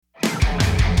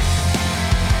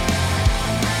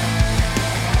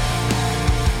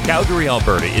Calgary,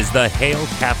 Alberta is the hail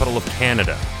capital of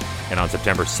Canada. And on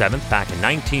September 7th, back in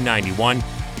 1991,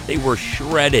 they were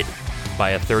shredded by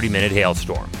a 30-minute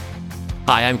hailstorm.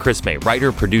 Hi, I'm Chris May,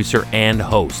 writer, producer, and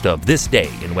host of This Day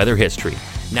in Weather History,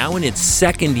 now in its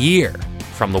second year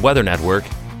from the Weather Network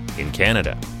in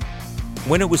Canada.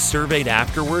 When it was surveyed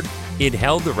afterward, it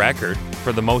held the record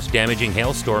for the most damaging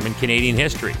hailstorm in Canadian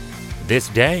history. This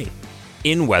Day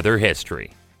in Weather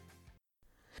History.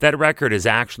 That record has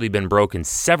actually been broken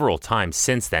several times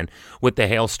since then, with the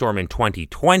hailstorm in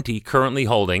 2020 currently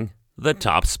holding the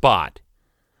top spot.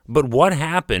 But what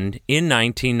happened in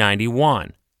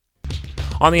 1991?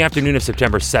 On the afternoon of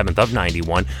September 7th of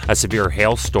 91, a severe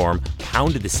hailstorm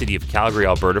pounded the city of Calgary,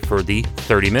 Alberta for the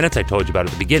 30 minutes I told you about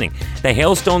at the beginning. The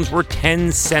hailstones were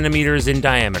 10 centimeters in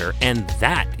diameter, and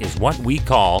that is what we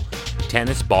call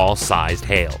tennis ball-sized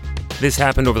hail. This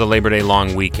happened over the Labor Day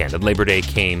long weekend, and Labor Day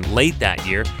came late that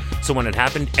year, so when it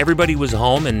happened, everybody was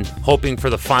home and hoping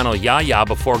for the final yaya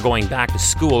before going back to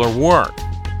school or work.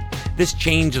 This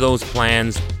changed those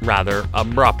plans rather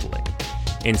abruptly.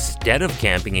 Instead of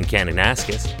camping in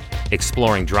Kananaskis,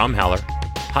 exploring Drumheller,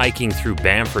 hiking through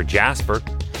Bamford Jasper,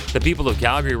 the people of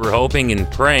Calgary were hoping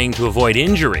and praying to avoid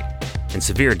injury and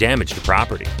severe damage to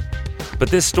property. But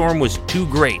this storm was too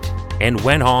great and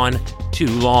went on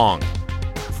too long.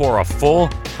 For a full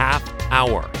half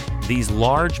hour, these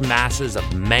large masses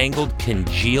of mangled,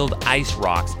 congealed ice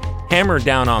rocks hammered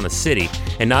down on the city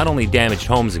and not only damaged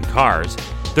homes and cars,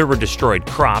 there were destroyed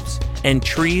crops and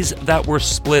trees that were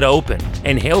split open,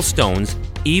 and hailstones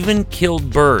even killed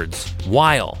birds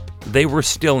while they were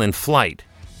still in flight.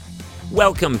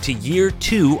 Welcome to year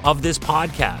 2 of this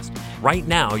podcast. Right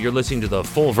now, you're listening to the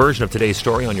full version of today's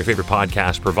story on your favorite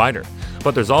podcast provider,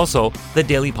 but there's also the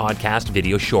daily podcast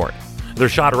video short. They're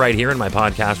shot right here in my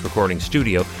podcast recording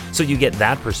studio, so you get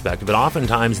that perspective, but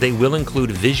oftentimes they will include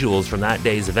visuals from that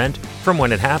day's event from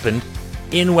when it happened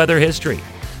in weather history.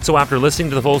 So after listening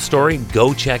to the full story,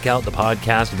 go check out the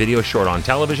podcast video short on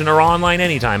television or online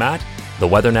anytime at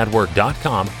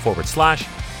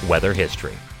theweathernetwork.com/weather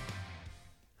history.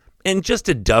 And just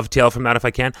to dovetail from that if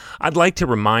I can, I'd like to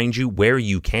remind you where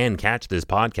you can catch this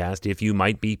podcast if you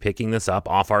might be picking this up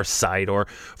off our site or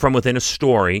from within a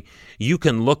story. You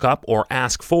can look up or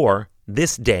ask for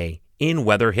This Day in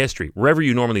Weather History, wherever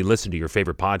you normally listen to your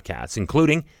favorite podcasts,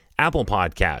 including Apple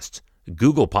Podcasts,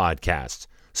 Google Podcasts,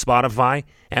 Spotify,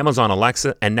 Amazon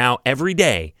Alexa, and now every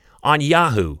day on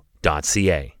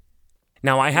yahoo.ca.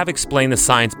 Now, I have explained the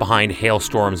science behind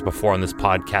hailstorms before on this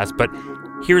podcast, but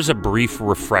here's a brief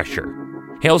refresher.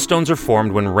 Hailstones are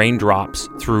formed when raindrops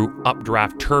through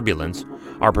updraft turbulence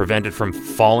are prevented from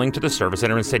falling to the surface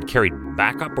and are instead carried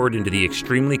back upward into the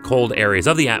extremely cold areas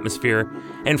of the atmosphere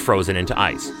and frozen into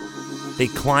ice. They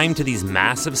climb to these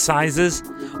massive sizes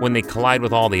when they collide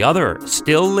with all the other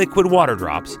still liquid water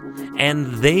drops, and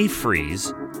they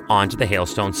freeze onto the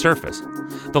hailstone surface.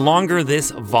 The longer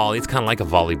this volley, it's kind of like a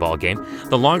volleyball game,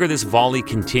 the longer this volley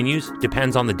continues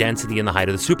depends on the density and the height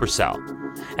of the supercell.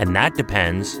 And that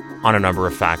depends on a number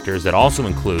of factors that also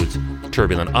includes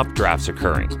turbulent updrafts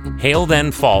occurring. Hail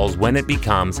then falls when it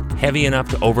becomes heavy enough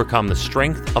to overcome the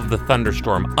strength of the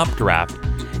thunderstorm updraft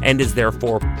and is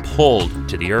therefore pulled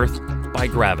to the earth by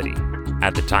gravity.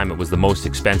 At the time, it was the most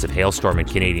expensive hailstorm in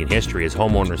Canadian history as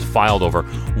homeowners filed over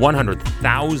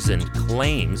 100,000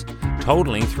 claims,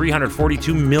 totaling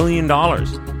 $342 million.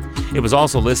 It was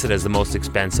also listed as the most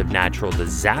expensive natural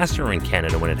disaster in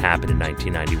Canada when it happened in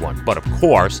 1991. But of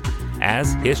course,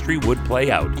 as history would play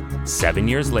out, 7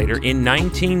 years later, in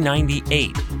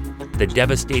 1998, the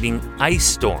devastating ice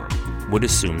storm would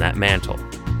assume that mantle.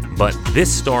 But this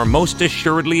storm most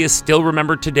assuredly is still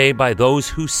remembered today by those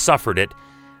who suffered it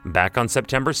back on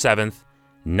September 7th,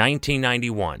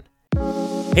 1991.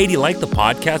 Hey, do you like the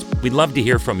podcast? We'd love to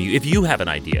hear from you. If you have an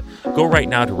idea, go right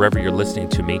now to wherever you're listening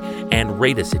to me and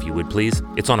rate us if you would, please.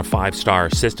 It's on a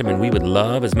 5-star system, and we would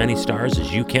love as many stars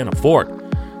as you can afford.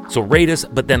 So rate us,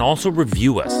 but then also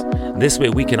review us. This way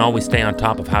we can always stay on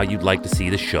top of how you'd like to see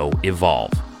the show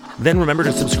evolve. Then remember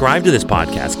to subscribe to this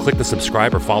podcast. Click the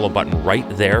subscribe or follow button right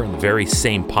there on the very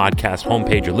same podcast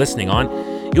homepage you're listening on.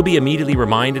 You'll be immediately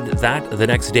reminded that the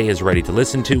next day is ready to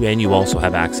listen to, and you also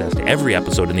have access to every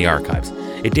episode in the archives.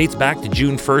 It dates back to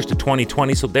June 1st of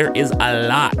 2020, so there is a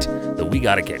lot that we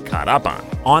got to get caught up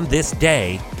on this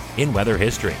day in weather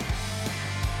history.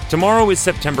 Tomorrow is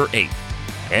September 8th,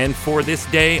 and for this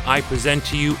day, I present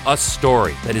to you a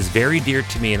story that is very dear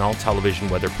to me and all television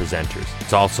weather presenters.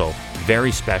 It's also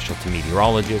very special to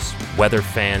meteorologists, weather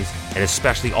fans, and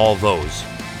especially all those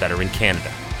that are in Canada.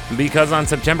 Because on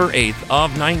September 8th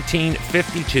of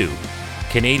 1952,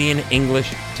 Canadian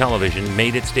English television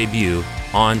made its debut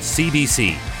on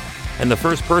CBC, And the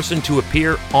first person to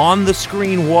appear on the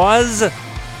screen was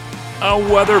a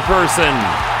weather person.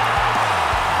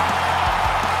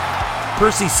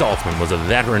 Percy Saltzman was a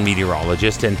veteran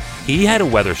meteorologist, and he had a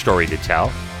weather story to tell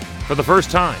for the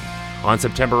first time on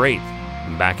September 8th,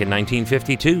 back in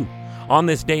 1952. On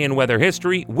this day in weather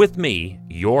history, with me,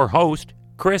 your host,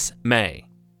 Chris May.